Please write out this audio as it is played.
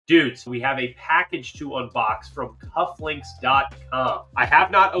Dudes, we have a package to unbox from cufflinks.com. I have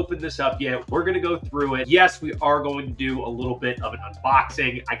not opened this up yet. We're going to go through it. Yes, we are going to do a little bit of an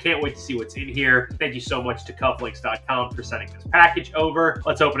unboxing. I can't wait to see what's in here. Thank you so much to cufflinks.com for sending this package over.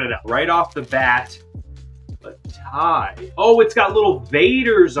 Let's open it up. Right off the bat, a tie. Oh, it's got little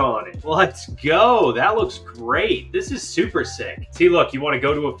Vaders on it. Let's go. That looks great. This is super sick. See, look, you want to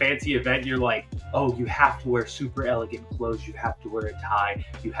go to a fancy event and you're like, oh, you have to wear super elegant clothes. You have to wear a tie.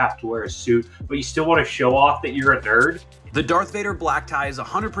 You have to wear a suit, but you still want to show off that you're a nerd. The Darth Vader black tie is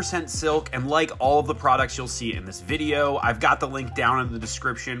 100% silk, and like all of the products you'll see in this video, I've got the link down in the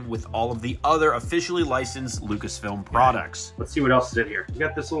description with all of the other officially licensed Lucasfilm products. Let's see what else is in here. We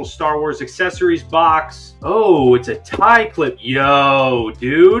got this little Star Wars accessories box. Oh, it's a tie clip. Yo,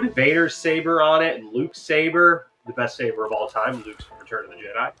 dude. Vader's saber on it and Luke's saber. The best saber of all time, Luke's from Return of the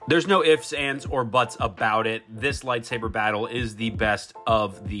Jedi. There's no ifs, ands, or buts about it. This lightsaber battle is the best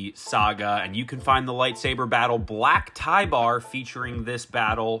of the saga, and you can find the lightsaber battle black tie bar featuring this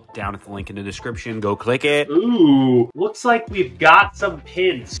battle down at the link in the description. Go click it. Ooh, looks like we've got some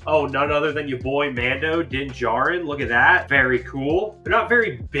pins. Oh, none other than your boy Mando Din Djarin. Look at that. Very cool. They're not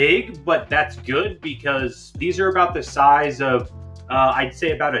very big, but that's good because these are about the size of I'd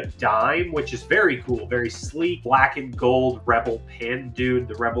say about a dime, which is very cool. Very sleek, black and gold Rebel pin, dude,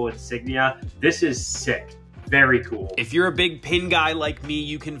 the Rebel insignia. This is sick. Very cool. If you're a big pin guy like me,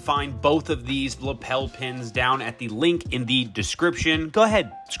 you can find both of these lapel pins down at the link in the description. Go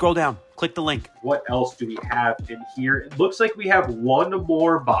ahead, scroll down, click the link. What else do we have in here? It looks like we have one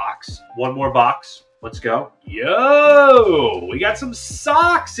more box. One more box. Let's go. Yo, we got some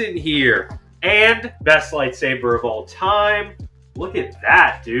socks in here. And best lightsaber of all time. Look at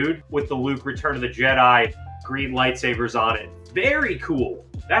that, dude, with the Luke Return of the Jedi green lightsabers on it. Very cool.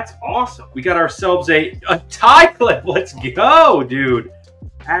 That's awesome. We got ourselves a tie clip. Let's go, dude.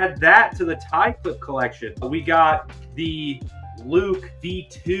 Add that to the tie clip collection. We got the Luke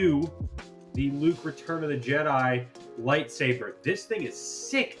V2, the Luke Return of the Jedi lightsaber. This thing is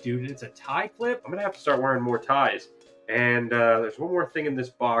sick, dude. It's a tie clip. I'm going to have to start wearing more ties. And there's one more thing in this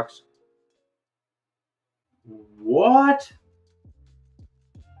box. What?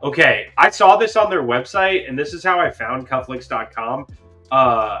 Okay, I saw this on their website, and this is how I found cufflinks.com.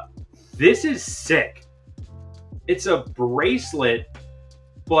 This is sick. It's a bracelet,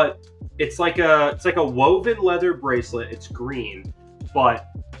 but it's like a woven leather bracelet. It's green,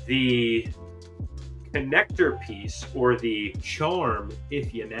 but the connector piece, or the charm,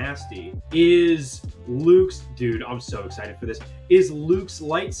 if you nasty, is Luke's. Dude, I'm so excited for this. Is Luke's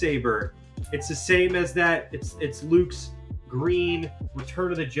lightsaber. It's the same as that. It's Luke's green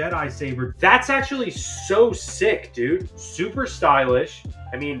Return of the Jedi saber. That's actually so sick, dude. Super stylish.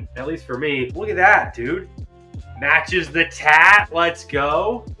 I mean, at least for me. Look at that, dude. Matches the tat. Let's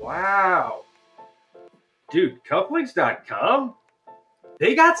go. Wow. Dude, cufflinks.com,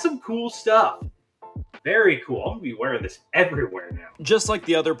 they got some cool stuff. Very cool. I'm going to be wearing this everywhere now. Just like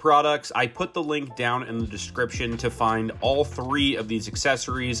the other products, I put the link down in the description to find all three of these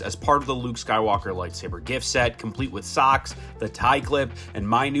accessories as part of the Luke Skywalker lightsaber gift set, complete with socks, the tie clip, and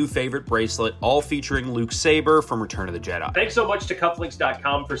my new favorite bracelet, all featuring Luke's saber from Return of the Jedi. Thanks so much to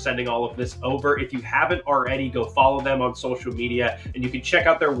cufflinks.com for sending all of this over. If you haven't already, go follow them on social media, and you can check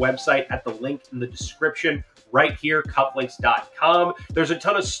out their website at the link in the description. Right here, cufflinks.com. There's a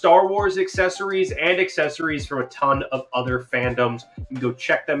ton of Star Wars accessories and accessories from a ton of other fandoms. You can go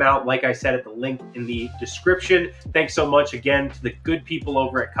check them out, like I said, at the link in the description. Thanks so much again to the good people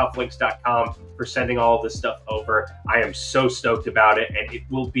over at cufflinks.com for sending all of this stuff over. I am so stoked about it, and it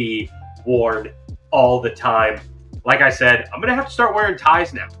will be worn all the time. Like I said, I'm going to have to start wearing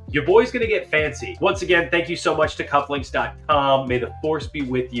ties now. Your boy's going to get fancy. Once again, thank you so much to cufflinks.com. May the Force be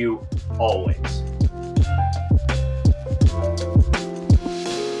with you always.